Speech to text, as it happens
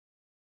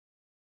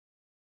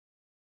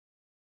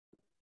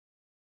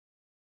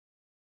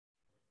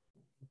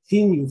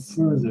continue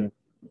further.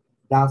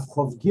 Daf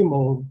Chov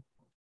Gimel.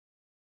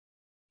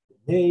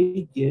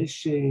 Hey,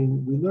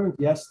 Geshen. We learned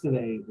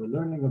yesterday. We're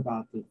learning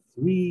about the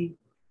three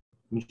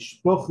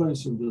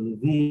mishpochos of the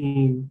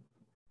Levim,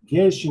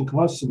 Geshen,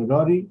 Kos, and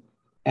Merari,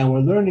 and we're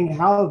learning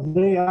how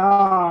they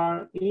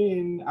are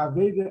in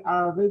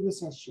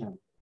Avedas Hashem.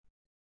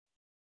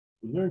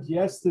 We learned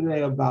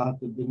yesterday about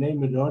the Bnei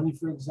Merari,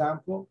 for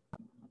example,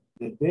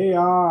 that they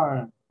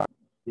are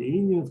the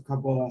union of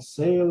Kabbalah,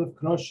 sale of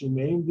Kroshim,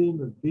 Mendy,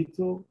 of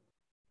Bittul.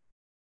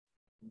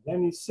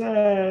 Then he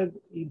said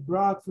he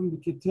brought from the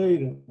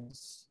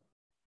Keteras.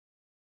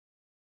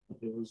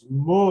 There was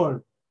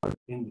more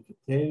in the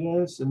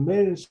Keteras and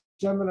made a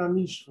Shemen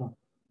HaMishcha.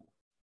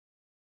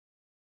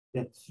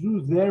 That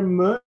through their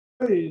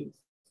mercy,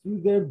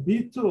 through their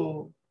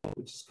Bittul,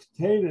 which is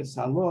Keteras,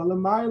 Halo,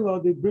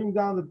 Lamailo, they bring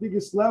down the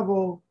biggest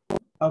level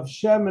of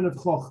Shemen of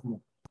Chochmah.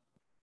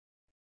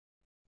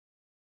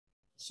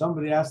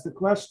 Somebody asked the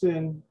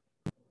question,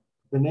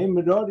 the name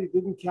Merari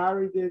didn't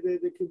carry the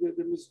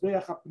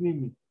Mizbeach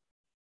HaPnimi.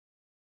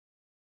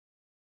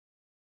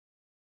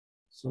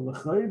 So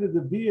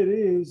the beer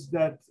is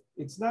that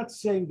it's not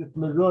saying that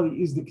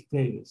Merari is the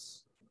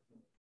Keteris.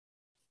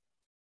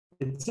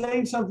 It's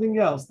saying something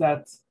else,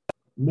 that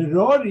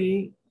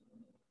Merari,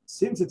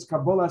 since it's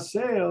Kabbalah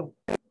sale,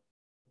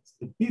 it's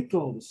the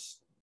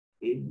Beatles,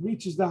 it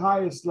reaches the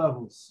highest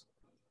levels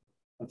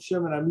of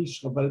Shemen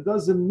HaMishcha, but it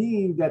doesn't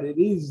mean that it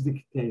is the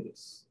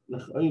Keteris.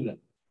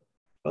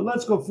 But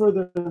let's go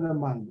further in the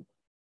mind.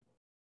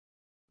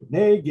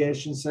 Nei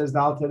Geshen says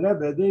the Alter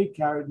Rebbe, they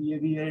carry the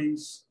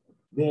Yediyos,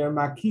 they are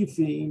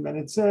Makifim, and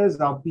it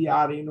says Al Pi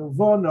Arin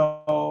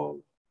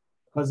Uvono,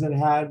 because it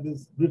had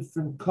these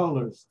different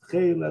colors,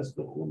 Cheles,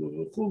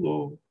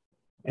 V'chulu,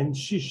 and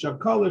Shisha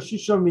color,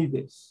 Shisha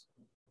Midas.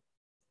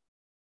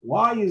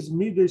 Why is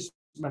Midas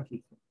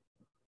Makifim?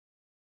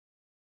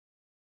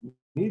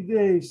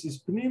 Midas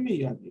is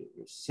Pnimi, and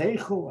your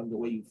Seichel, and the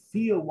way you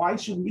feel. Why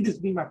should Midas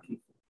be Makifim?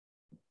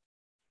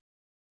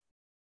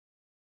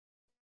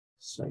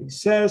 So he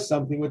says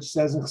something which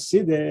says in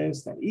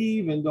Chassidus that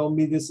even though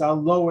midas are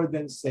lower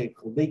than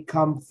seichel, they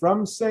come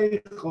from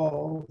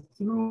seichel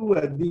through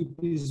a deep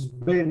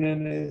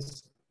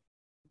beneness,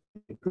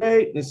 the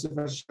greatness of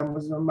Hashem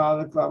was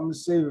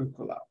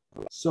a.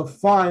 So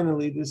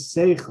finally, the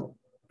seichel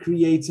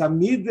creates a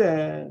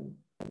midah,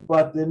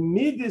 but the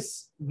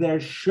midas, their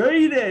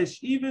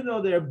sheiresh, even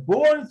though they're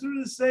born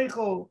through the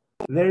seichel,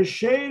 their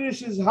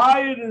sheiresh is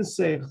higher than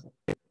seichel.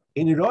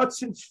 In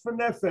Rotzin for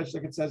Nefesh,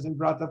 like it says in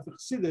Brata for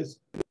Chassidus,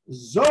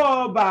 Zo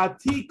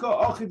ba'atika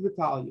ochid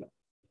v'talya.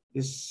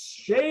 The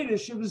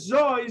shadish of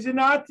Zo is in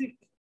Atik.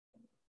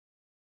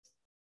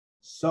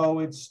 So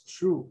it's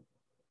true.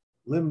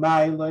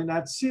 L'maylo in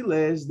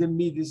Atziles, the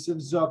midis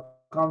of Zo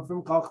come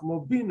from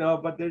Chochmo Bina,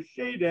 but their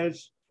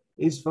shadish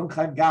is from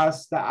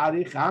Chagas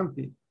Ta'arich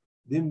Ampi.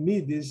 The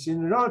midis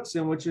in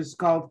Rotzin, which is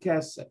called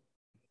Kesed.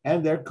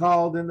 And they're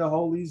called in the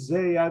Holy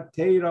Zayah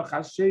Teirach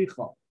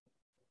HaSheicha.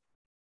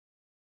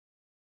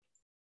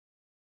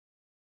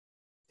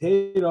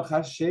 Teirach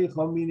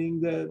HaSheicha, meaning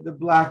the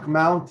black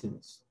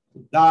mountains. The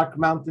dark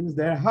mountains,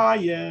 they're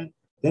higher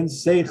than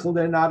Seichel,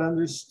 they're not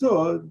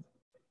understood.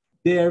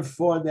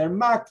 Therefore, they're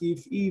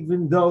makif,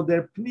 even though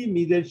they're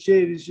pnimi, their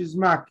sherish is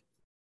makif.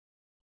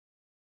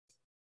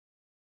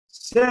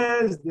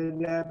 Says the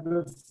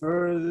Rebbe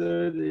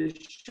further, the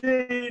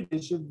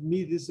sherish of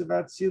Midas of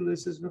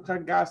Atzilus is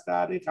Mechagas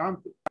Ta'arich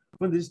Ampi.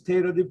 When there's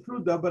Teirah de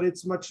Pruda, but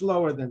it's much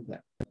lower than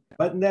that.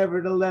 But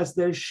nevertheless,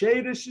 their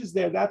shadish is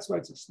there. That's why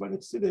it's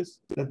explained to this.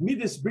 That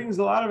Midas brings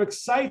a lot of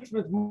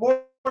excitement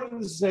more than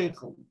the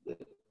Seichel. The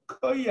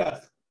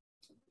koyach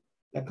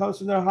that comes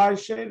from their high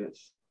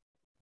shadish.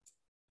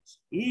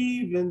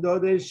 Even though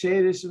their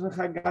shadish is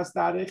Chagas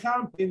Ta'arich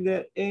Ampin,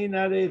 their Ein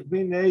Arech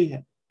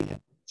B'neihem.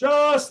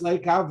 Just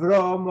like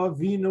Avram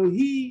Avinu,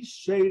 his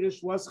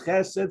shadish was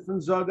chesed from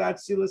Zod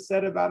Atzilus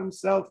said about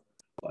himself.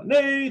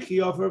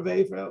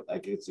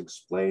 Like it's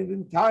explained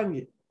in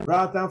Tanya.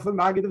 Brought down from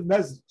Maggid of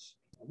message.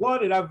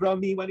 What did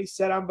Avram mean when he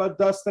said, I'm but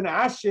dust and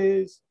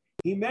ashes?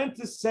 He meant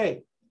to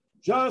say,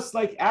 just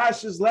like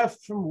ashes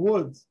left from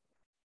wood,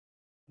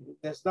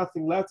 there's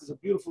nothing left, there's a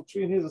beautiful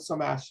tree, and here's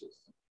some ashes.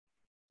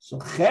 So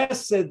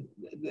chesed,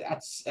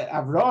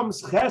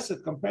 Avram's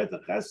chesed compared to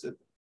chesed,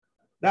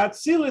 that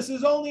silas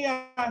is only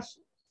ashes.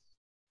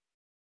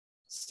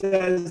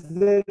 Says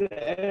that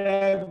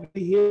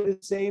here the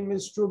same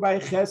is true by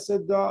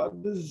chesed,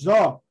 the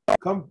zoh.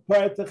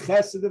 Compared to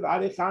Chesed of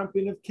Arich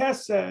Ampin of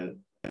Kesed,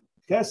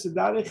 Chesed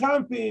Arich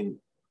Ampin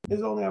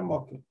is only a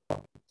Mokkeh.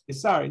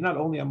 Sorry, not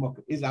only a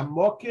Mokkeh, is a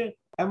Mokkeh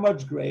and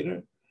much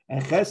greater.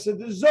 And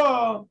Chesed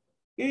Zoh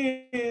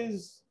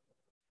is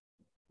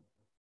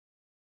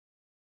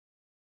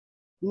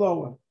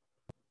lower.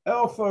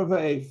 Elfer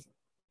V'Eif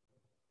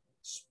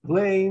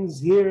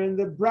explains here in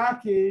the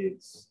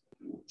brackets,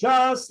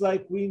 just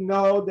like we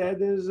know that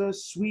there's a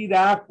sweet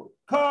apple,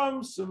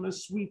 comes from a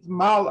sweet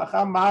malach,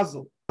 a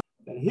mazel.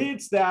 That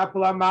hits the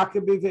apple, no one's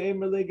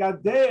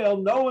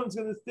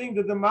going to think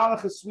that the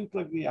malach is sweet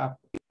like the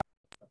apple.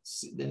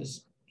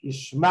 There's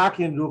Geschmack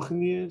in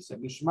Ruchnius, a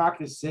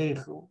Geschmack in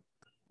Seichel.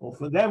 And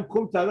for them,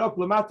 kommt up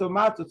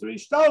Lamato through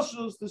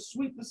Ishtalshus, the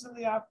sweetness in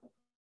the apple.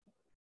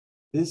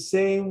 The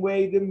same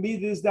way the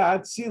Midas, the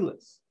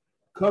Atzilas,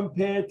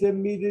 compared to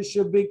Midas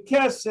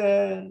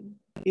Shabikesen,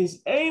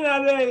 is Ein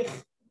Arech.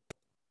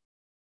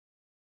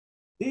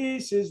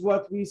 This is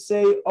what we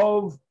say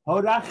of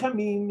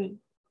Horachamim.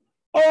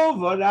 Of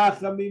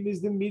Horachamim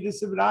is the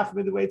Midas of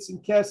Rachman, the way it's in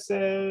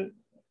Keser,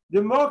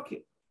 the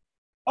Moki.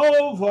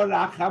 Of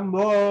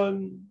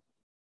Horachamon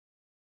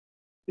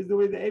is the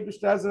way the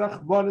Eibishter has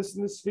Rachmanis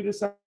and the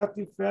Sfiris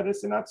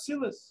Atiferes and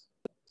Atzilas.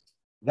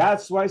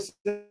 That's why says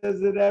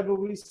the Rebbe,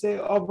 we say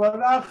of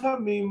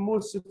Horachamim,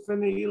 Musaf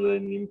and Eila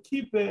and Yom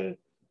Kippur,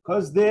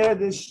 because they're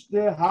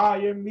the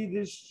higher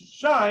Midas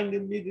shine, the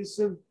Midas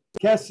of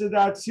Keser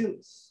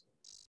Atzilas.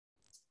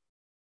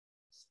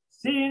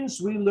 Since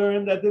we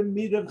learned that the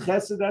mid of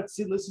Chesed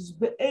Atzilus is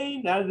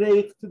be'ein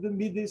areich to the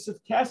midis of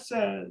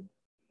Kesed,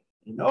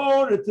 in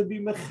order to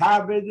be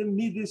mechaber the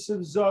midis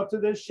of Zot to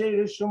the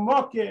Sheir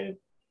Shemoke,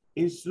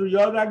 is through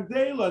Yod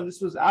Agdela, and this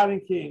was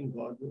Aaron King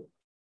God.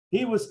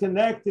 He was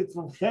connected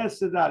from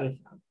Chesed Arech.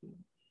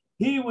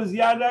 He was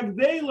Yod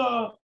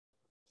Agdela.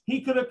 He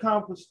could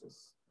accomplish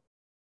this.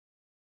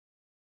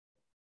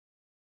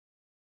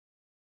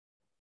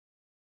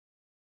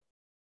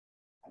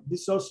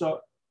 This also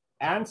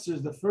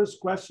answers the first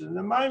question in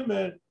the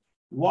Maimer,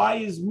 why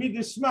is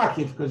Midas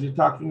Makif? Because you're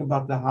talking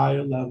about the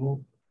higher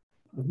level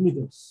of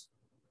Midas.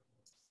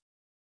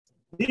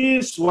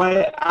 This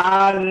way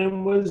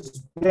Adam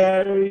was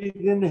buried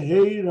in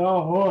Heir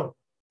HaHor,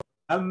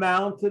 a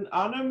mountain,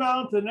 on a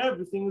mountain,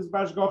 everything was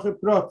Bashgoche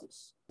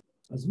Protus.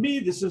 As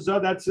Midas is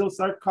that Atzilus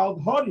are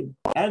called Horim,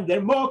 and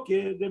their Moke,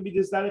 the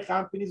Midas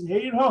Darichampin is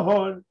Heir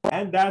HaHor,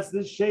 and that's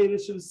the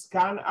Sheirish of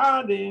Skan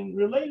Adam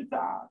related to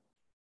Adam.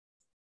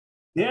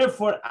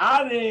 Therefore,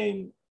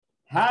 Aaron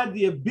had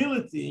the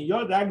ability in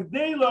Yod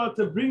Agdela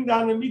to bring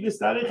down the Midas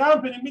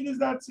Tarichampin and Midas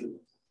Atzilus.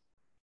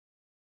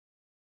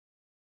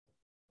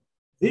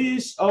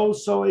 This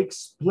also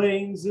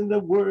explains in the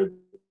word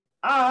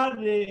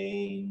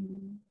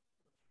Aaron.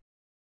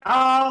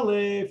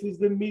 Aleph is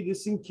the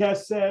Midas in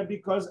Keser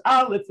because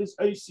Aleph is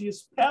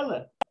Oisius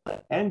Pele.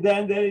 And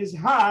then there is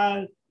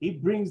Har. He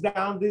brings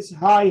down this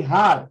high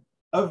Har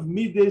of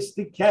Midas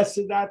to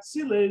Keser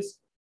Atzilus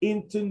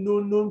into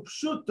Nun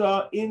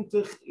Pshuta,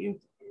 into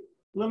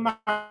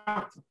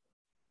Lamata,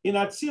 in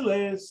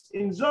Atzilis,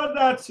 in Zod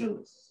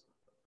Atzilis.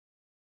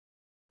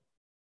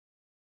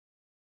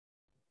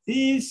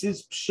 This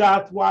is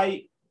Pshat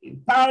why in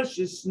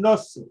Parshas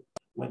Naso,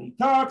 when he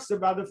talks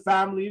about the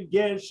family of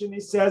Gershon, he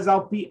says,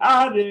 Al Pi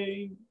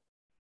Arei,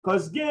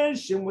 because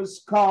Gershon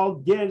was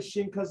called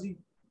Gershon because he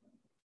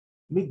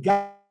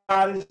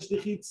Megarish the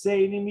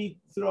Chitzei and he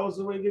throws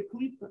away the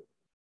Klippa.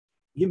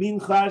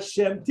 Yemincha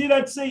Hashem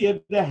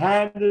Tiratzei, the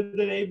hand of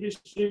the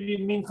Eibishter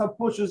Yemincha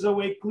pushes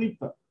away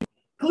Klippa.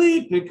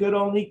 Klippa could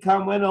only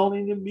come when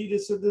only the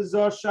Midas of the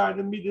Zohar shine,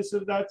 the Midas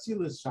of the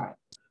Atzilas shine.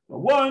 But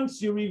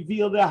once you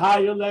reveal the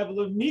higher level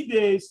of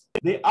Midas,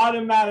 they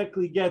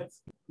automatically get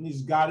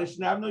Nizgarish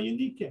and have no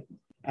Yanike.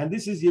 And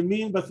this is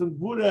Yamin, but from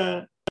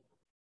Buddha,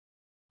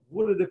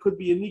 there could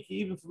be Yanike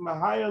even from a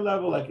higher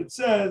level, like it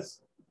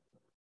says,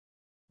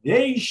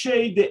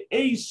 the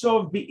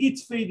Esov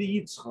Be'itzvei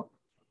the Yitzchak.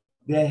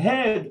 The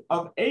head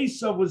of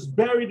Esau was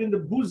buried in the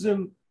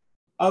bosom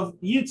of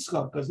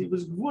Yitzchak because he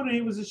was Gvura,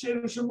 he was a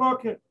Sheir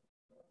Shemoke.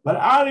 But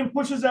Aaron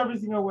pushes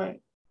everything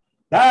away.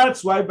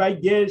 That's why by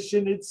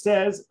Gershon it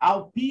says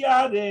Al Pi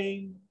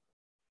Aaron,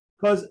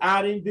 because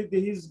Aaron did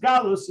his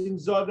galus in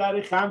Zod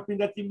Arichampin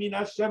that Yamin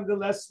Hashem the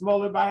less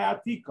smaller by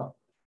Atika.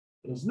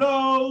 There's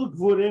no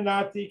Gvura in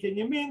Atik and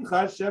Yamin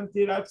Hashem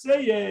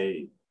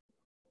Tiratzei.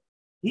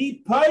 He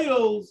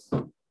piles.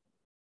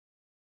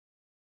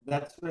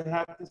 That's what I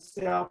have to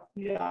say out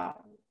here.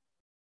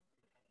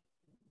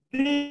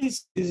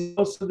 This is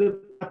also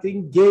the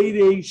thing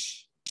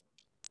Gedish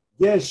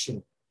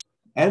Geshem.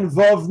 And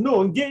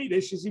Vavnu and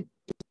Gedish is he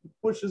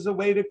pushes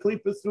away the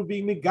Klippas through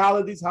being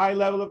Megala, this high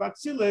level of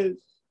Atzilis.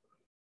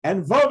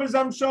 And Vav is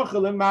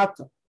Amshochel and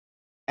Mata.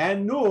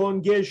 And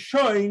Nun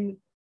Geshoin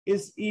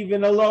is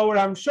even a lower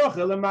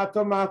Amshochel and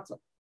Mata.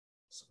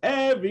 So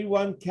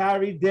everyone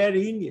carried their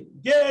Inyan.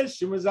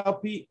 Geshem was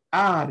Alpi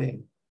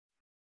Aaron.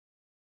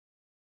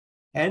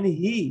 And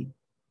he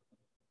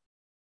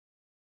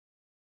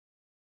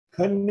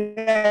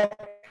connected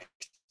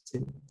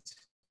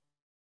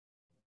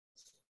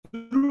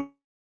through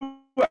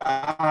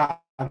the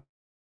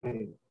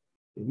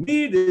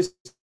Midas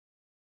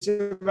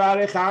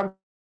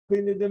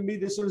the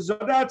Midas of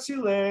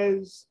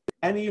Zodatziles,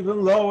 and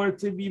even lower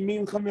to be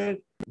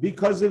Minchamer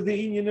because of the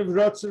union of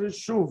Rotzer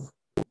Shuv.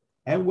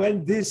 And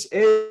when this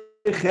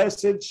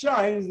Chesed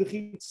shines, the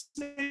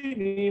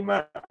Chitzinim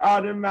are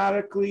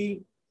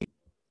automatically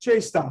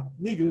chased out.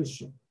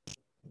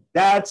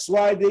 That's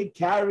why they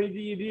carry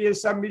the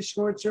ideas of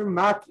Mishkan, which are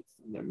Makif.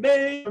 The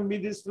main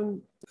Midas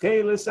from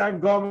Chelis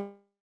Agom,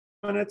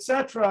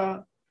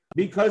 etc.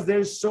 Because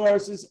their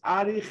source is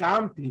Ari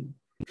Champi.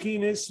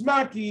 Chines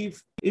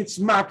Makif, it's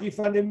Makif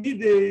on the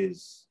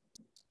Midas.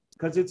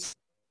 because it's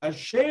a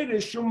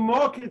shadish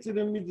shumokit to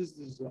the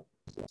midas.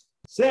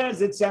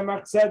 Says it's a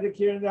tzedek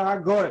here in the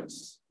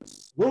Hagos.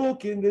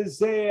 Look in the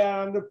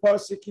Zayah and the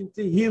Pasuk in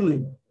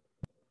Tehillim.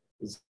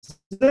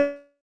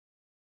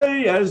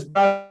 Zayah's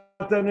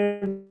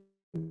batan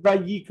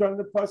vayikra on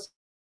the Pasuk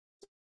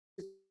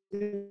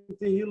in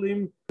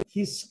Tehillim.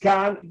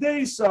 Hiskan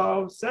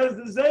Deisov says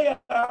the Zayah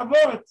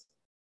Avot.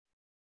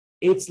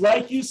 It's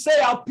like you say,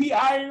 Al Pi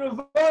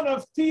Ayin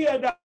of Tia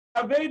da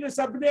Avedis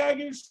Abnei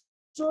Agir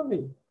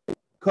Shuni.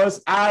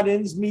 Because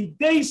Adin's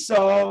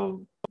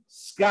Mideisov,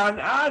 Skan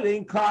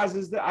Adin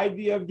causes the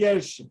idea of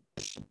Gershon.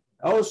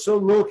 Also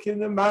look in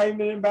the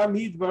Maimon and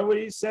Bamidbar where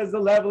he says the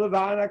level of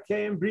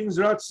Anake and brings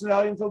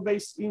Rotznel into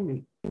Beis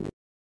Imi.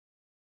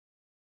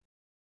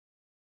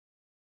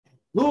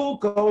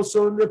 Look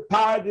also in the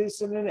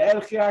Pardis and in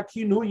Erchia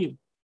Kinuyim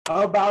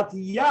about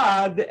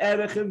Yad, the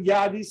Erech of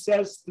Yad, he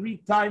says 3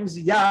 times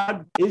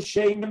Yad is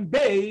Shem and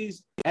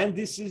Beis, and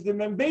this is the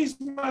Membeis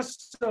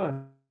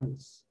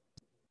Masons.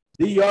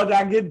 The Yod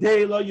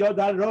Agedelo, Yod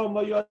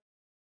Aroma, Yod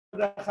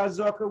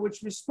Chazoka,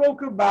 which we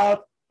spoke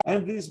about,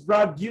 and this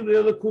brought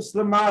Gilil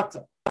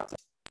Kuslamata.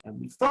 And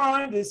we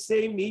find the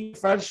same in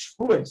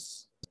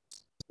Shvuos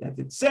that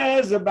it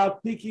says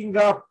about picking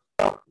up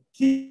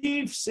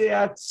Kif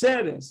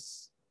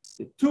Seatzeres,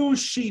 the 2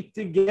 sheep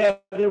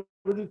together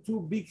with the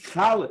 2 big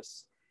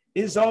chalas,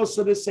 is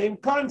also the same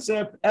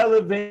concept,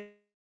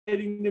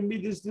 elevating the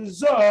Midas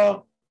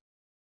Zoh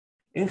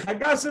in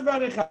Chagasav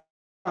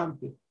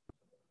Arechampi.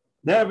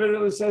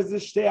 Nevertheless, says the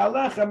Shtei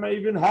Alechem are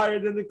even higher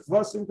than the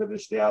Kvosim to the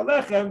Shtei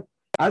Alechem,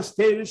 as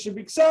Teira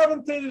Shebiksav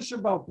and Teira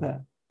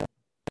Shebalpeh.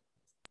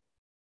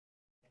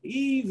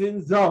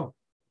 Even though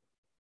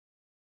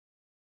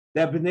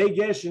the Bnei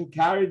Gershon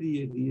carried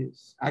the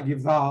ideas,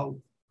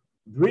 Agival,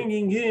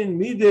 bringing in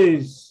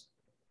Midas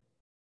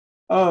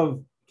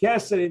of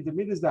Keser into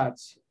Midas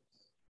Datsi,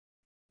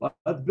 but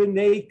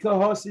Bnei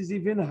Kahos is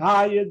even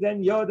higher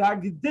than Yod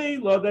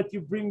HaGdeilah that you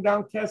bring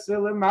down Keser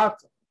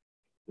Lemata.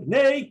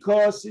 Bnei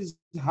Kahos is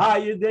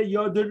higher than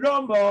Yod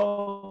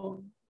Rama,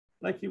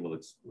 like he will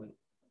explain.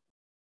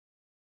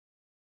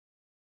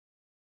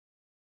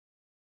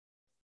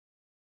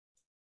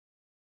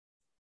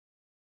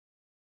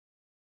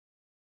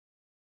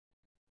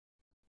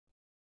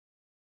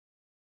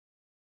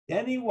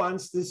 Then he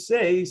wants to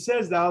say, he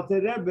says the Alter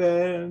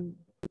Rebbe,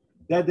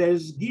 that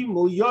there's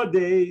Gimel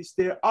Yodes,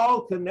 they're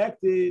all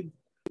connected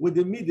with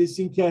the Midas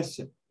in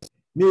Kesem.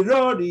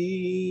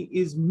 Mirori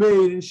is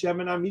made in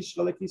Shemen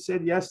HaMishcha, like he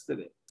said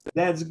yesterday.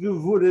 That's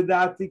Gevura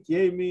Datik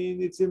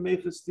Yemin, it's a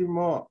Meches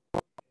Timor.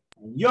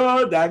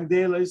 Yod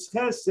Agdela is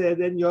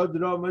Chesed, and Yod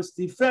Roma is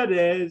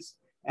Tiferes,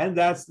 and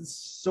that's the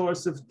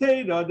source of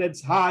Torah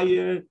that's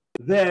higher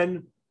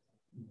than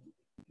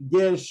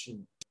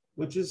Gershon,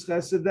 which is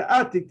Chesed. The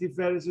Atik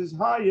Tiferes is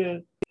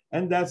higher,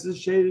 and that's the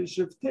Shadish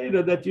of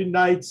Torah that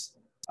unites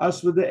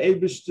us with the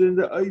Eibishter and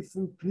the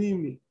Oifen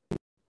Primi,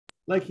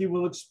 like he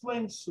will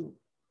explain soon.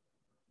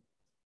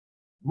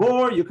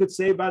 More you could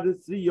say about the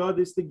 3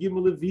 Yodis, the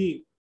Gimel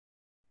Levim.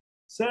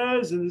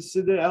 Says in the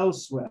Siddur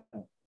elsewhere.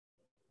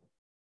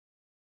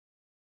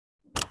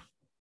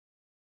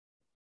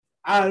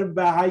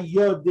 Arba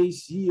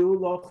Hayodis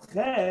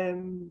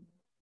Yulochem.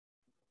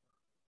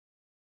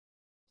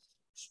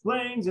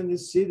 Explains in the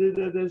Siddur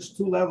that there's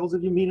 2 levels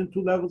of Yamin and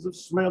 2 levels of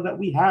Shmuel that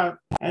we have,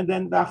 and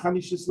then the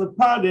Chamishas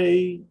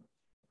Lepade.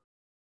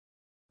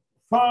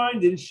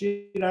 Find in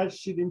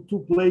Shirashid in 2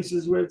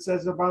 places where it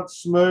says about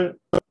Shmuel.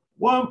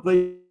 1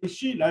 place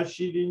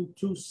Shirashid in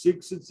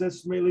 2:6 it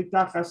says Shmuel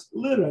Tachas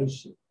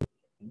Lirashid.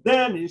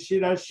 Then in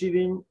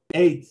Shirashid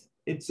 8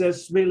 it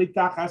says Shmuel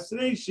Tachas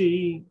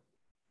Reishi.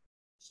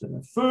 So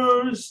the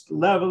first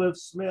level of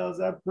Shmuel is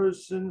that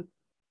person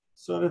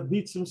sort of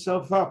beats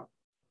himself up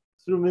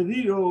through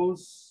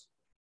Mediros.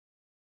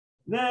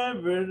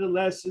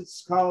 Nevertheless,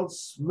 it's called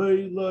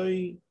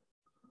Shmueloi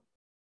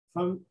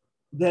from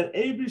that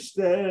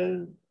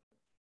Eibishter.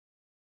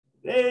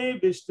 The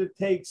Eibishter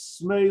takes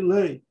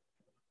Shmueloi.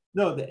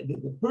 No,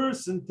 the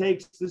person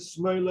takes the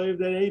Shmueloi of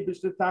the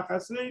Eibishter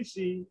Tachas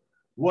Reishi.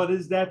 What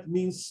does that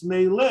mean,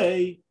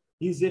 Shmueloi?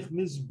 He's ich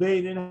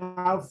misbein, and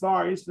how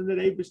far is from the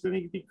Eibishter, and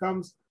it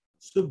becomes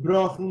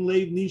Subrochen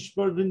Leib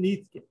Nishbar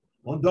V'nitke.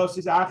 Und das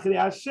is Achri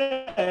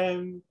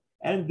Hashem.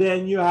 And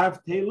then you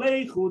have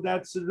Telechu,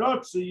 that's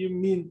Rotsu, you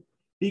mean,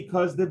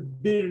 because the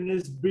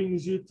bitterness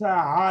brings you to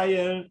a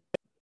higher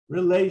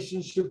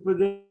relationship with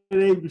the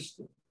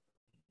Eibishter.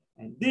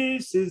 And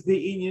this is the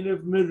inyan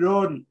of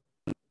Merori.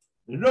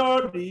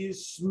 Merori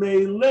is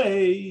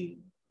Shmeilei,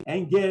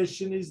 and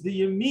Gershon is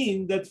the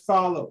Yamin that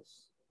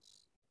follows.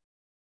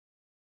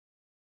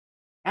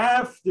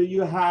 After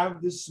you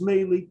have the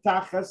Shmeili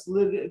Tachas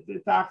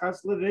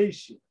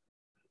L'Reishi,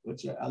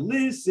 which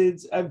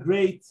elicits a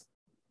great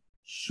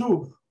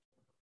Shuv.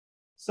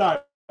 Sorry,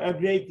 a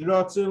great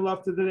Rotzah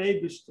love to the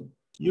Eibishter.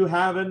 You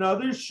have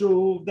another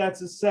Shuv,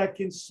 that's a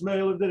second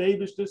Shmeil of the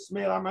Eibishter,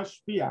 Shmeil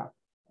HaMashpia.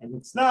 And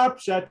it's not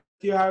Pshat,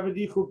 you have a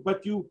Dichuk,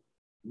 but you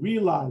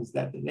realize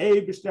that the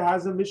Eibishter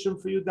has a mission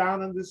for you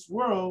down in this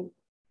world.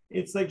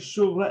 It's like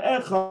Shuv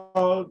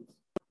Le'echad,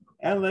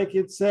 And like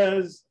it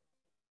says,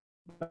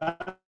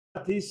 and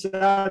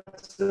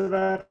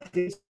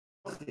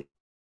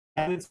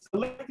it's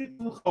collected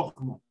in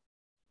Chokhmah.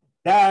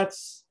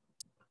 That's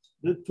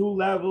the two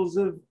levels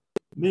of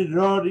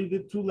Mirori, the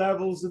two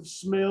levels of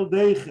Smel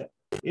Deiche.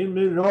 In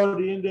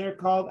Mirori, and they're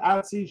called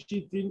Atzi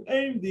Shitin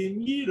Emdim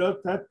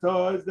Yirot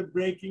Tato, is the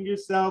breaking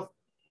yourself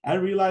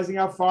and realizing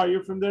how far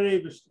you're from the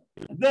Rebishter.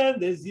 And then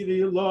there's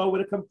Yirei law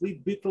with a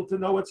complete bittul to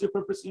know what's your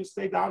purpose and you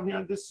stay down here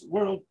in this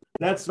world.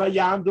 That's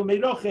Vayamdu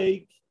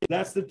Meirochek.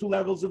 That's the two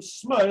levels of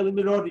Smel in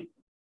Mirori.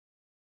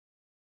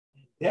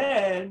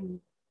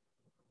 Then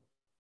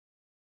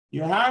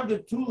you have the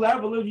two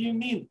level of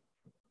Yamin.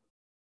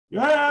 You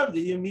have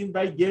the Yamin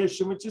by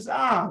Gershom, which is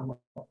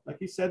like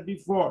he said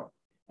before.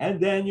 And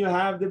then you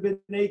have the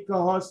B'nai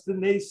Kahos, the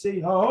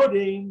Nesei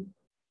Haorim.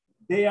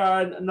 They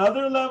are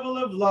another level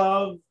of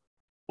love,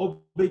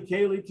 or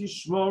Bekeli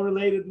Tishmo,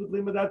 related with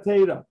Limud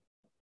Torah.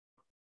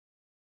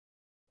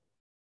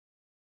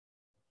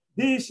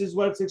 This is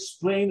what's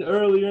explained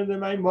earlier in the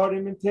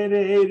Maimorim and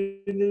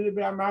Tereh, in the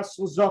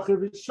Amasl Zocher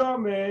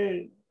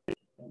V'Shomer.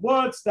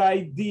 What's the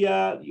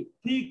idea? You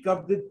pick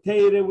up the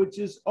Torah, which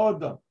is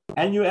Odom,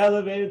 and you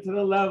elevate it to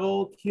the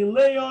level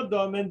Kilei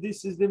Odom, and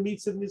this is the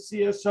mitzvah of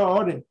Nesias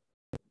Haorim.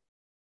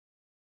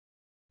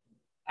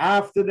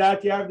 After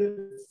that, you have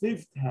the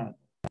fifth hand.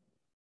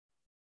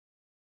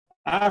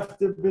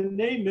 After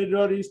B'nai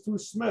Mirori is too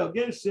small.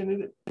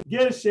 Gershon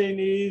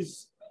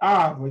is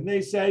When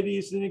they say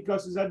this, and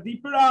because it's a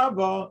deeper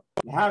Ava,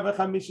 you have a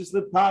Chamishas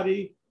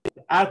Lepari,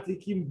 the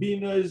Atikim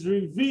Bina is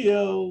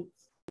revealed.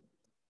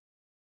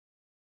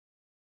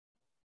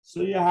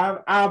 So you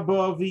have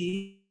Abba,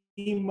 V'ima,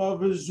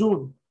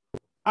 V'zun.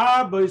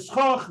 Abba is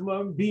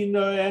Chochma,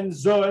 Bina, and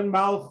Zo, and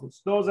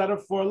Malchus. Those are the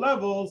four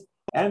levels.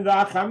 And the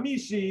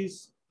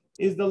Chamishis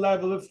is the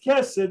level of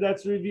Kesed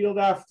that's revealed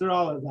after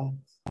all of that.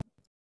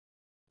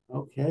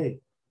 Okay.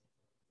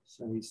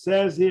 So he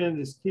says here in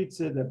this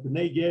Kitzah that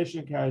B'nai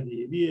Gershon carried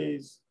the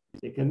Yediyos.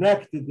 They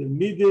connected the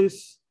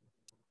Midas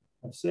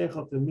of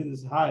Seichel to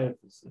Midas higher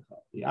for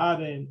Seichel, the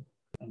Aden,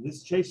 and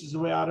this chases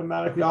away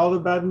automatically all the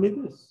bad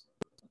Midas.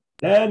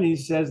 Then he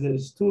says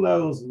there's two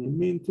levels in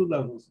Yamin, two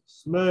levels of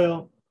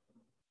Smel.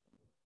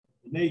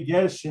 B'nai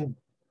Gershon.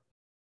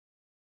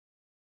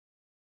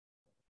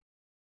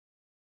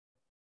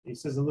 He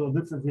says a little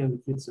different here in the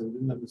Kitzah. I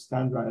didn't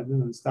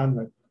understand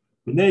right.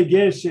 B'nai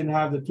Gershon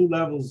have the two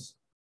levels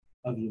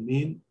of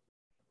Yamin.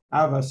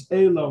 Avas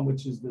Elam,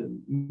 which is the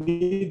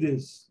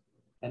Midas,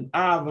 and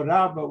Av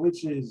Rabba,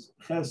 which is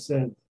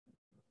Chesed,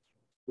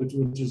 which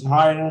is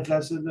higher than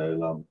Chesed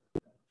Elam,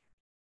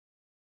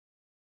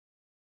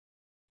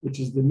 which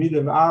is the Mid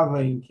of Ava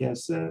in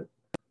Kesed.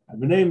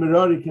 And B'nai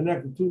Mirori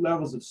connect the two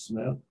levels of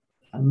Smel.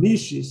 And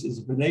Mishis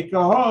is B'nai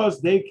Kahos,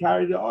 they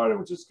carry the order,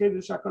 which is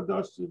Kedesh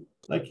HaKadosh,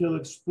 like he'll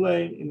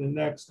explain in the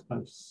next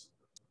place.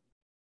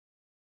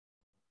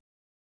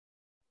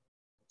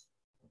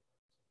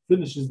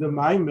 Finishes the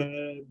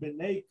Maimer,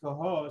 B'nai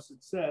Kahos,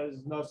 it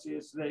says,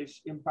 Nosius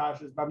Reish in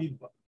Parshas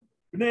Bamidbar.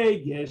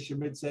 B'nai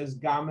Geshem, it says,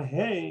 Gam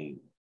Hein.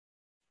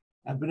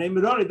 And B'nai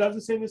Mirori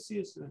doesn't say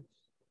Nosius Reish.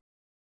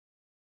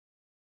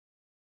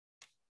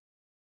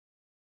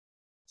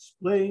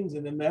 Explains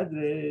in the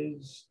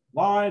Medrash,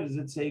 why does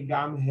it say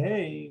Gam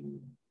Hein?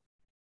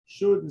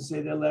 Shouldn't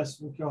say they're less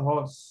than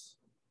Kahos.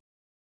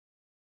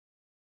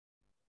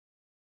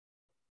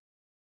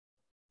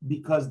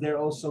 Because they're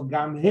also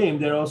Gam Hein,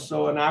 they're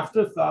also an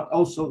afterthought,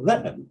 also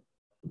them.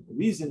 The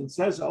reason it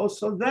says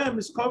also them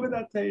is Koved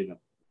HaTorah.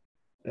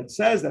 It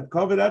says that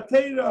Koved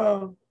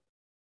HaTorah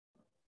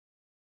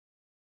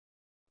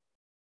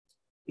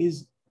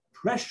is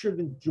pressured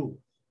in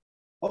jewels.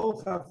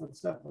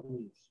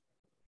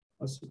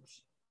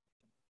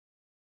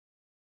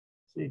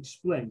 He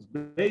explains,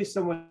 based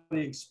on what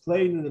he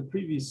explained in the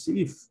previous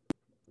Sif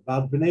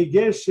about B'nai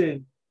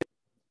Gershon,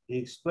 he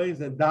explains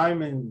that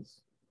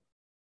diamonds,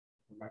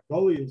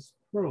 Magolias,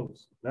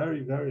 pearls,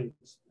 very, very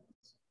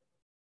expensive.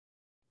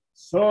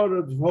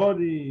 Sora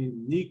Dvori,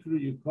 Nikru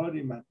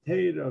Yukori,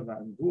 Matera,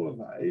 Vangua,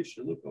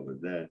 Vaisha, look over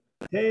there.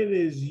 Teira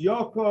is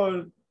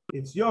Yokor,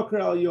 it's Yokor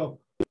al Yokor.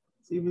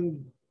 It's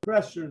even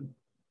precious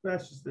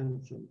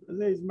than Shum.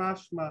 There's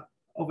Mashma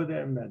over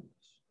there in Mendy.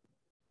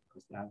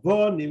 Because the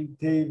Avonim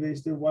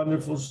Tevis, the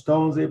wonderful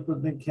stones they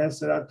put in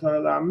Keser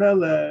HaTorah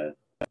LaMelech,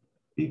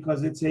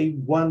 because it's a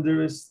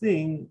wondrous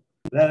thing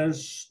that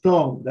is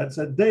stone. That's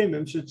a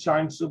daimon should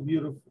shine so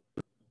beautiful.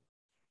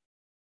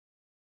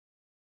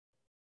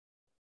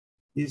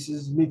 This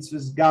is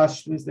mitzvahs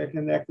gashmis, they're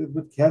connected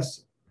with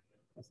Keser.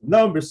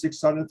 Number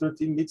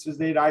 613 mitzvahs,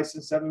 8 ice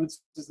and 7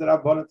 mitzvahs that are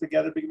bonded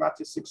together, Big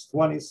Matthew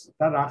 620,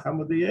 Tarach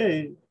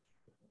Hamudiyeh.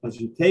 Because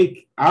you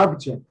take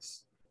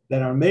objects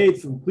that are made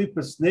from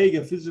klipa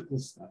snega, physical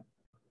stuff,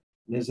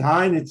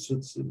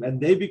 and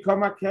they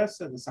become a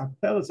keser.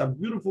 It's a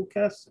beautiful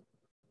keser.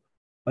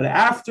 But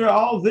after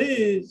all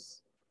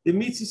this, the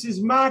mitzvah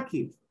is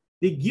makiv.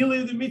 The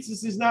gili of the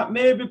mitzvah is not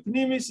made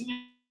b'pnimis in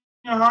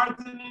your heart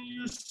and in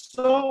your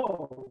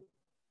soul.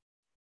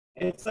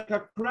 It's like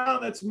a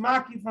crown that's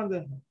makiv on the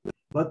head.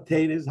 But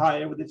Tate is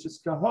higher with its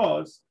just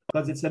kahos.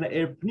 because it's an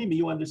air pnimi.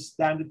 You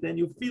understand it, then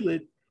you feel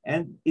it,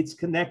 and it's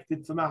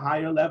connected from a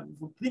higher level.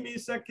 From pnimi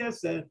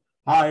keser,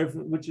 higher,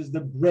 which is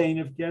the brain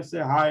of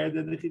keser, higher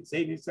than the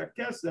chitzeni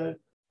keser,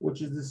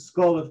 which is the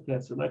skull of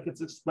keser, like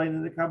it's explained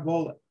in the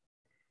Kabbalah.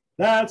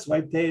 That's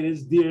why Torah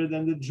is dearer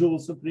than the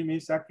jewels of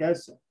pnimi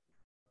keser.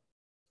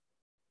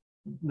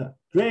 No,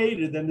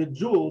 greater than the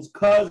jewels,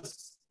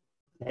 because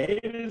Torah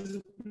is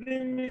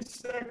pnimi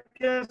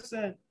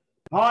keser,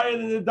 higher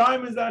than the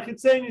diamonds that are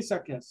chitzeni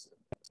keser.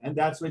 And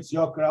that's why it's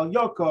Yokar al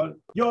Yokar.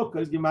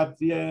 Yokar is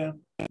Gematria.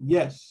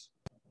 Yes.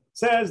 It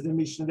says the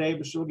Mishnah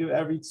Rebbe will give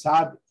every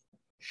tzad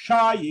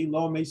Shayi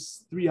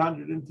Lomes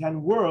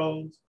 310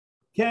 worlds.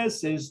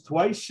 Kes is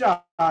twice shy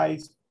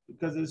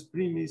because his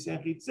primis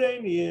and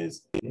chitzeni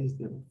is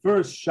the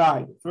first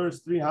shy. The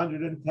first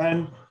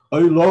 310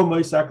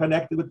 Oilomos are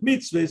connected with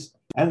mitzvahs,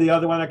 and the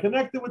other one are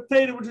connected with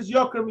Torah, which is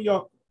Yokar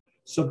Yokar.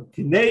 So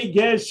Knei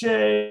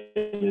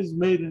Geshem is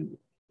made in.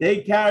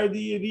 They carry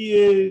the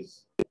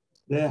ideas.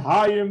 The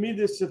higher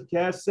midas of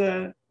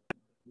keser,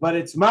 but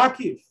it's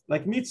makif,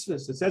 like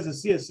mitzvahs. It says in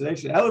Siyas, so they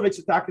should elevate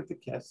the takat to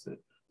keser,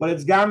 but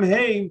it's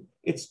gamheim,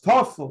 it's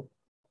tougher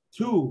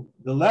to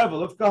the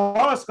level of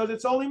kahos because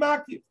it's only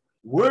makif.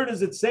 Where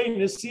does it say in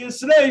the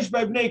Siyas Reish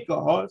by bnei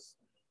kahos?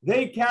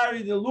 They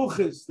carry the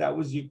luchas that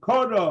was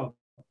yikoro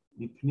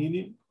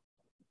mipninim.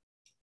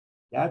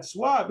 That's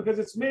why, because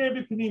it's meir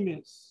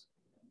b'pnimis.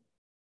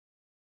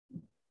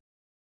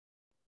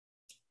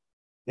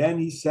 Then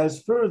he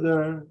says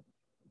further.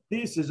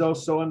 This is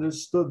also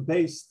understood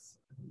based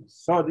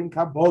in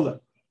Kabbalah.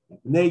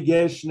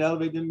 Negesh,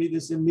 Nelved, and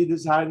Midas, and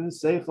Midas, higher than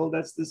Seichel.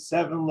 That's the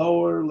 7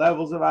 lower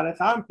levels of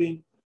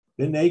Arechampin.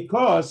 The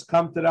Neikos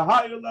come to the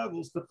higher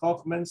levels, the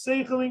Chochmah and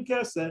Seichel in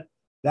Keser.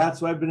 That's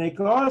why Bnei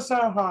Kos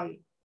are higher.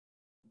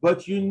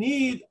 But you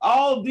need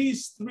all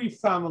these 3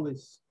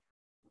 families.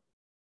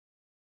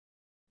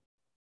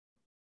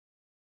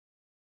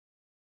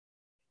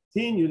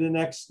 Continue the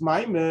next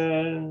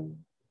Maimer.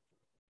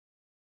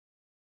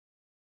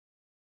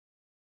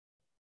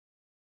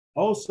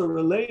 Also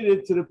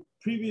related to the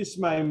previous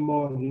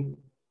Maimonides.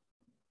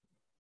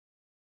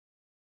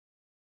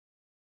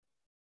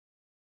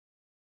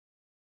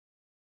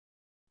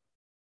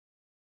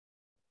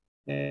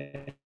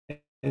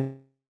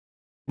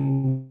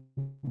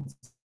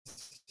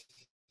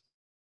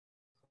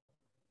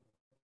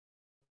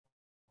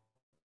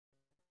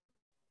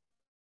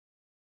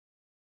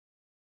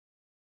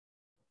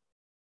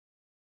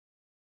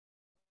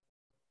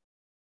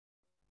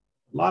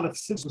 A lot of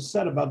things was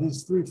said about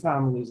these 3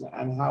 families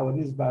and how it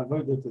is by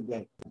Avodah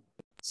today. It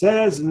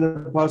says in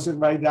the Parshas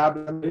by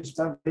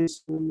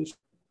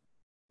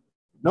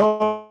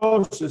no,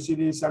 the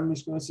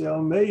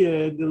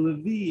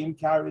Levim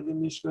carried the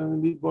Mishkan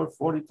and the Midbar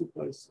 42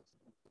 places.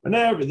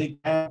 Whenever they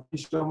came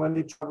Mishkan, when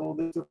they traveled,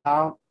 they took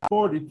out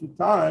 42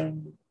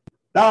 times.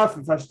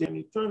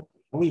 And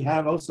we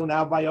have also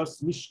now by us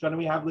Mishkan, and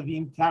we have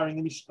Levim carrying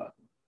the Mishkan.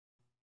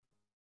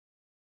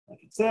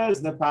 Like it says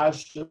in the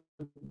Parshas.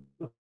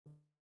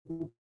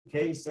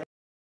 Case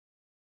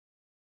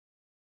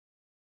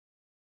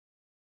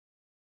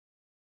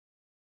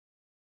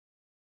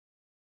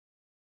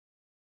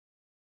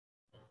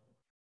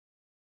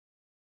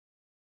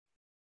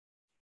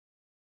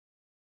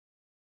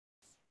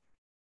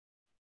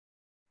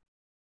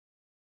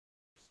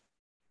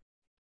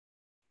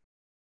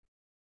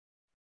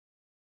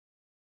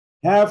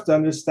have to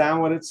understand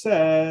what it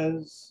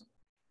says.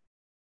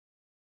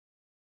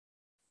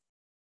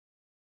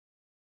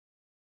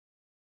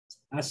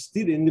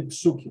 Astir in the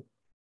Psukim.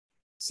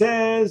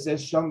 Says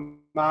as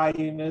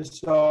Shamayim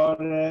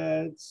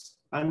Esoretz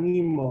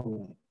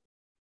Animol.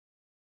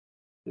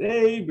 The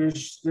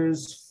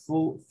Eibishter's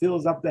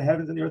fills up the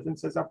heavens and the earth and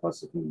says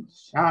Apostle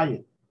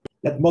Shayim.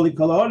 That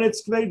Molikol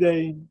Oretz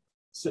Kvedei.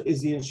 So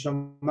is he in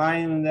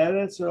Shamayim and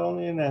Eretz or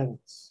only in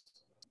Eretz?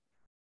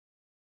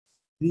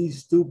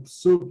 These 2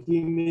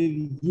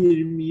 Psukim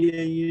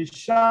Yirmiyah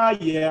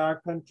Yeshaya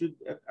are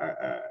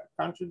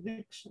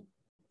contradiction.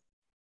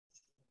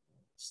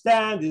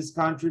 Stand his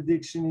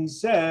contradiction, he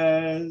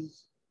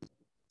says,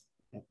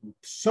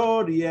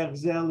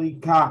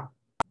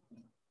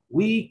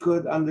 we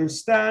could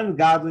understand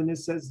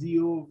godliness as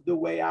the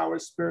way our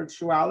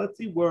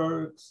spirituality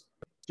works,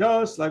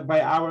 just like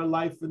by our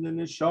life in the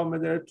neshama,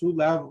 there are 2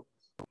 levels.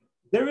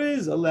 There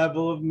is a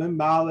level of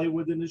memale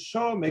within the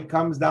neshama. It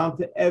comes down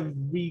to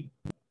every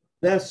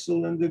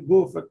vessel in the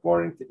guf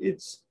according to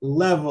its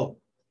level.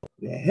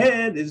 The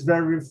head is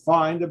very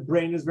refined, the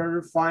brain is very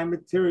refined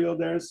material,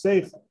 there is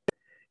seichel.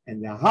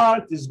 And the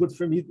heart is good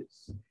for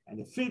midas, and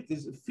the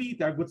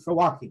feet are good for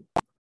walking.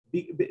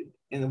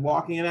 And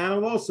walking, an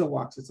animal also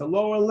walks. It's a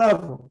lower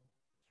level.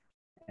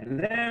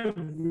 And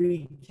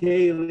every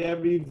keli,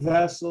 every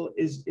vessel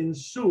is in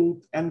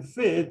suit and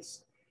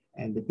fits.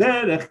 And the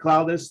derech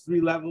cloud, there's 3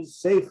 levels,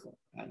 seichel,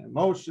 and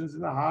emotions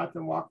in the heart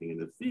and walking in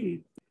the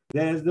feet.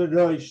 There's the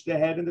rosh, the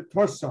head and the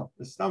torso,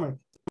 the stomach,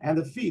 and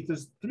the feet.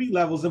 There's 3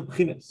 levels of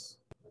pchinas.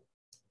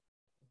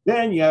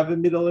 Then you have the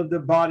middle of the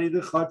body,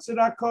 the chotzer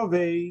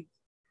hakoved.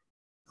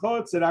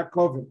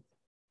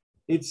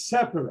 It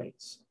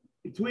separates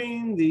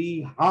between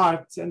the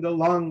heart and the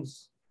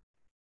lungs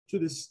to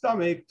the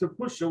stomach to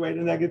push away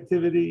the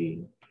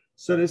negativity.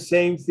 So the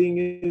same thing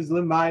is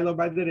Lemaila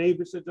by the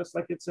Rebishter, just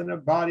like it's in a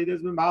body.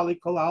 There's Memali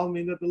Kol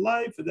Almin, that the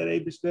life of the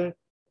Rebishter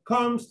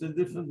comes to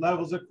different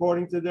levels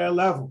according to their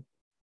level.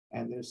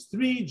 And there's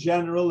three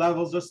general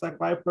levels, just like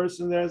by a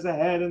person, there's a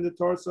head and the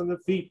torso and the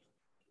feet.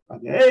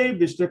 But the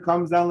Rebishter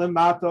comes down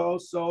Lemata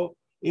also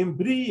in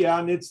Bria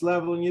on its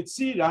level, and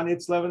Yitzir on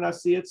its level, and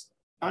Asi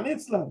on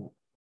its level.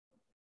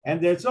 And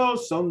there's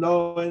also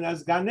known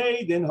as Gan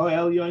Eden,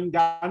 Hoelyo and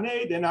Gan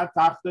Eden,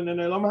 Atachton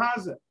and Elam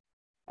Hazeh.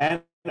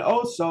 And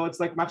also, it's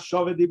like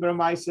Machshove Dibra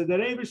Maisa the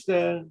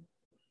Rebishter.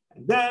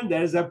 And then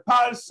there's a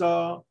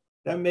Parsa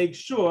that makes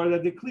sure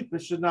that the Klippa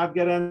should not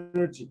get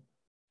energy.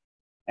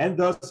 And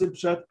thus it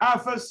shut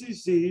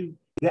Afasisiv,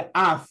 the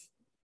Af,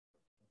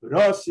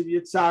 Rosiv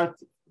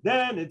Yitzarti.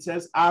 Then it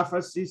says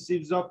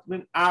Afasisiv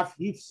Zokman Af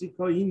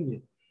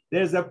Hifsikoinyin.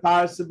 There's a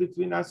Parsa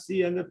between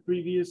Asi and the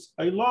previous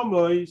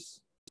Eilomois,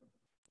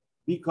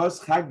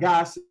 because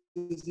Chagas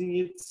is in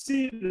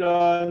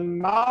Yitzira and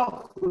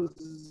Malchus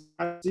is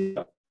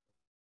Asiya.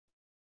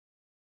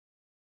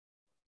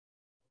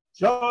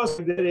 Just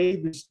like the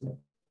Rebishter.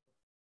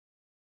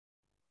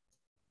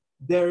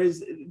 There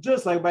is,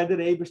 just like by the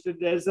Rebishter,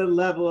 there's a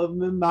level of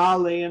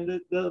Mimale,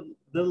 and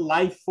the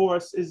life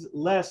force is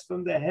less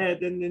from the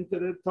head and into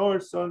the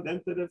torso and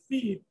then to the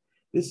feet.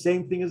 The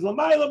same thing as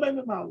Lamaila by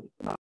Mimale.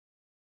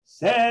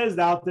 Says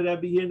the Alter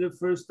Rebbe here in the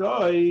first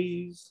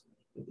toys.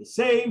 The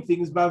same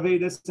things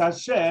Bavedas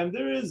Hashem.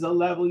 There is a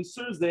level he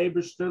serves the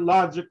Eibishter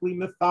logically,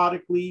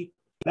 methodically.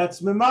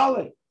 That's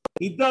Mimale.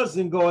 He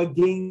doesn't go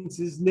against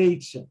his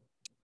nature.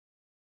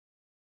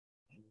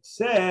 He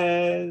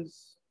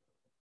says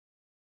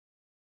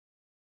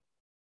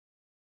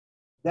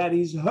that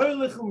he's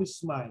Herlich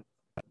U'Mismayim.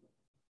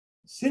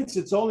 Since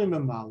it's only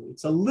Mimale,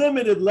 it's a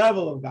limited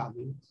level of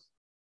godliness.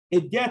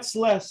 It gets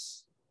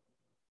less.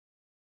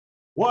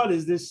 What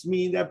does this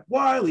mean? That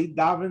while he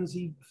davens,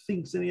 he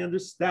thinks and he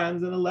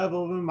understands in a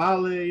level of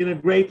Mimale in a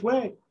great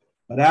way.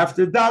 But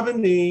after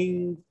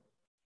davening,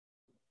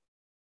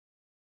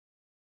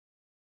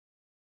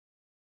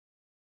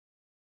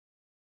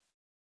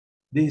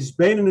 the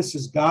hisbeinus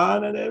is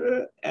gone,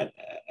 and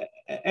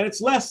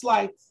it's less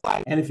light.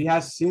 And if he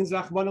has sins,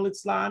 Rachmana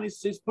litzlan,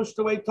 he's pushed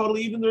away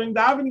totally. Even during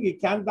davening, he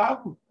can't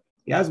daven.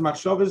 He has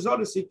machshava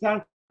zodas. He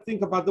can't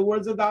think about the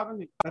words of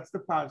davening. That's the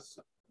Parshas.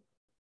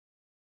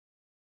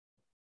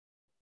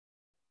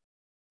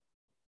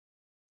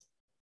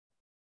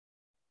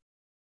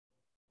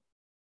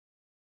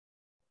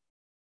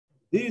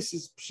 This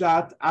is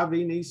Pshat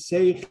Avnei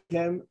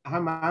Seichem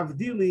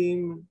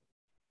Hamavdilim.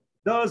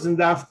 Doesn't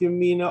after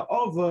Mina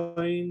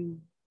Ovoin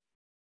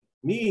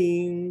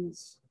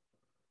means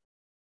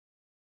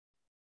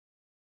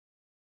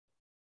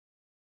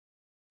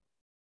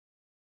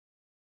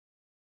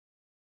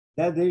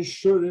that there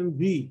shouldn't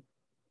be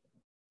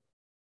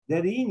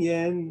that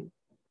inyan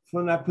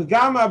from a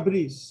Pagama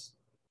Bris.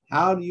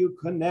 How do you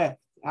connect?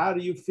 How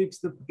do you fix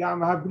the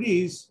Pagama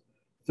Bris?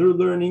 Through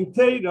learning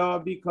Torah,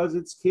 because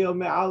it's Kil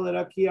Me'al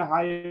Rakia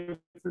higher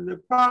from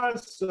the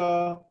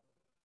Parsa.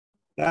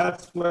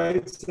 That's why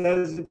it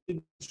says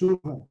in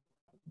Tshuva.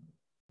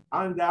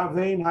 On the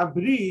Avein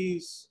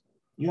Habris,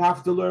 you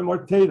have to learn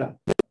more Torah,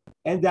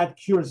 and that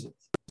cures it.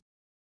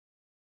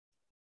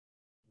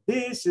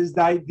 This is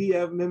the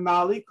idea of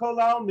Memali Kol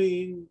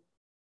Almin,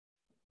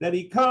 that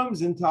he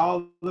comes into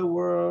all the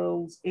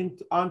worlds,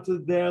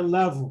 onto their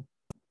level.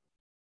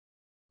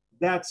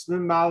 That's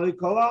Memali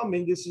Kol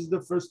Almin. This is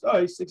the first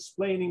ois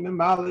explaining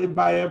Memali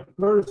by a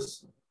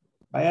person,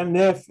 by a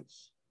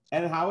nefesh,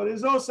 and how it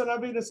is also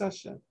Avidas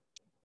Hashem.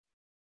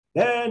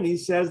 Then he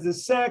says the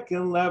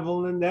second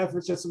level in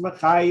nefesh, that's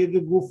Machayah,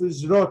 the guf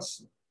is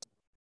Rotzen.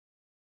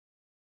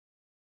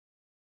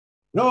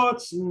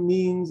 Rotzen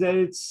means that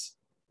it's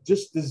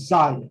just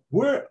desire.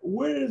 Where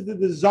does the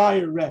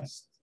desire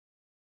rest?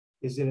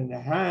 Is it in the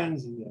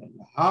hands, in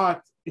the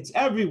heart? It's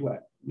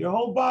everywhere. Your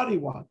whole body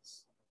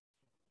wants.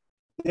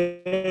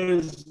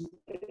 And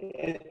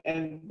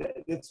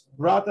it's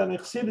brought on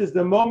Chassidus.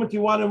 The moment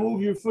you want to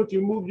move your foot,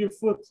 you move your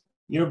foot.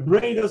 Your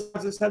brain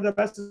doesn't send the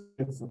message to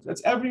your foot.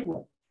 It's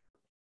everywhere.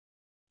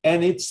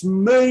 And it's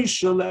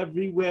meishal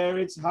everywhere.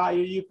 It's higher.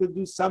 You could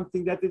do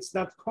something that it's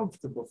not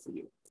comfortable for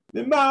you.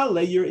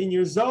 Mimale, you're in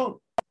your zone.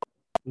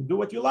 You do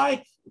what you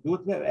like. Do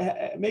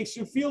what makes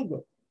you feel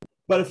good.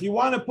 But if you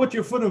want to put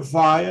your foot on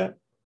fire,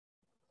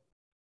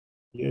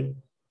 your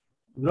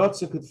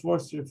Rotze could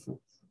force your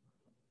foot.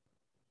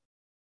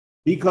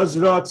 Because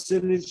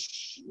Rotzen is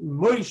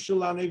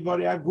Moishul on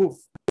Aguf,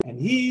 and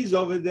he's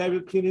over there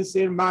with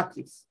Kineser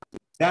Makif.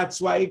 That's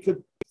why he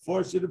could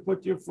force you to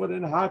put your foot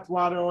in hot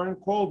water or in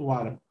cold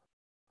water.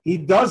 He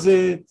does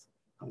it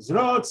because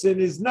Rotzen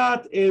is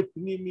not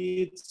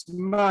Epnimi, it's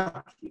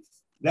Makif.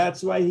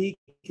 That's why he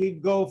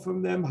could go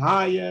from them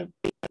higher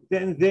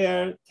than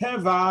their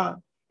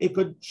Teva. It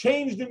could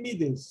change the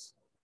Midas.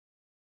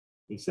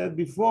 He said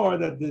before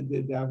that the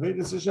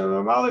Avedis Hashem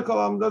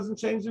Malikolam doesn't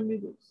change the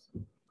Midas.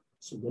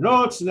 So the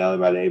notes and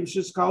by the Eibush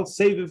is called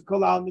Seviv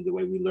Kol Almin, the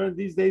way we learn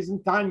these days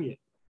in Tanya.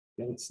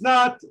 And it's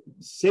not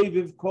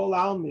Seviv Kol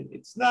Almin.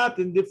 It's not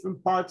in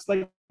different parts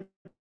like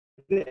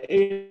the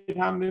Eid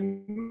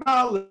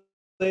HaMimale.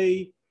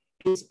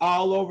 It's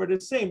all over the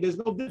same. There's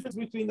no difference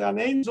between an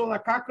angel and a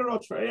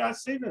cockroach for Eid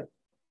HaSeder.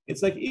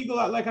 It's like eagle,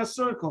 like a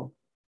circle.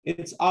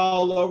 It's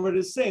all over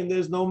the same.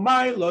 There's no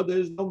Milo,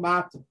 there's no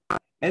Mata.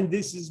 And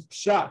this is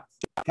Pshat.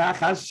 That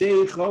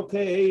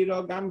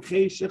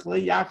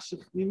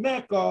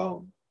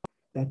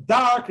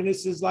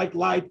darkness is like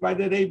light by Eid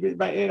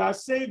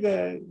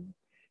HaSeder.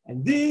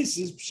 And this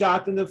is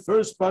Pshat in the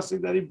first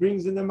pasuk that he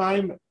brings in the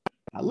Maimer.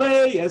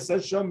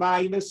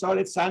 Shomayim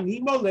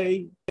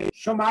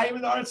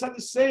and Aretz are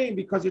the same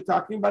because you're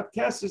talking about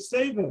Keser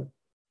Sever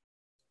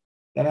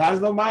that has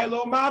no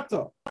Milo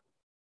Mato.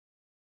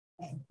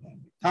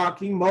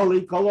 Talking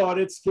Moli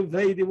Koloretz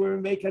Kivedi, where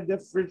we make a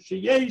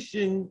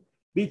differentiation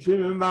between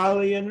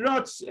Memali and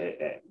Rotz,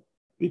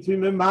 between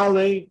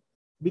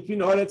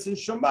Oretz and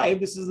Shomayim.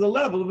 This is the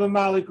level of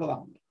Memali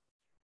Kolam.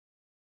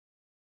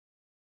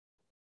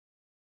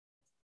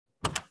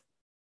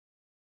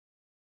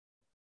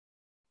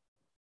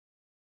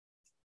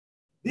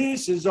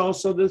 This is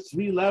also the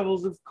three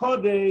levels of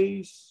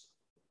Kodesh.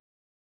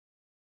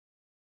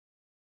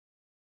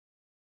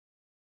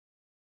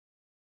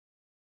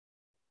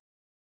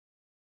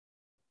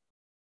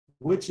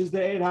 Which is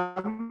the Eid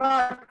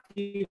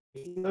HaMaki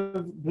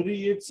of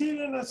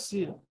B'riyatzir and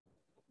Asir.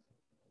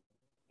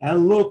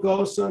 And look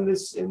also in the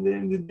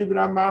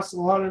Dibra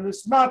Masal Har and the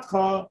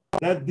Smatcha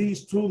that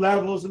these two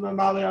levels of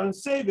Mamali and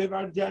Seviv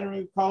are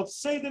generally called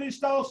Seder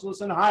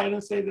Ishtalsus and higher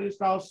than Seder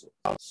Ishtalsus.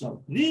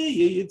 So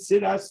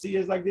B'riyatzir Asir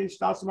is like the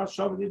Ishtalsus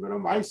Mashav Dibra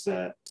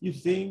Maisa. You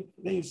think,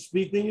 then you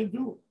speak, then you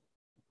do.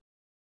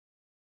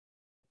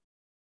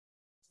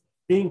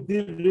 Think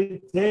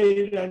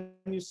Divrei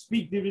and you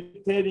speak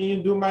Divrei and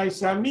you do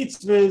Maisa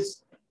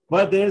Mitzvahs,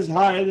 but there's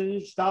higher than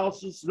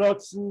Ishtalsus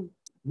Rotzen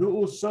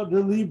Nu'usa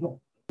Deliba.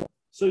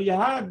 So you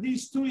have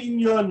these two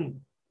inyonim.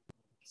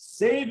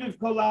 Seviv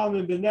Kolam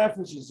and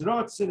Benefesh is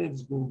Rotzen,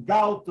 it's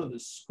Gulgalto, the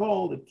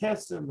skull, the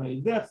Keser,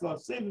 Meidecha,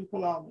 Seviv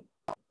Kolam.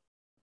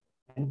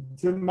 And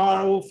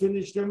tomorrow we'll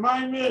finish the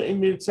Maimer in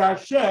Mitzvah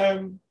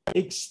Hashem,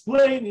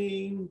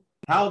 explaining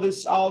how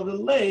this all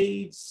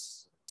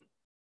relates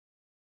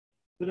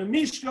to the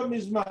Mishka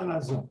Mizman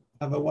Azon.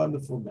 Have a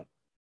wonderful day.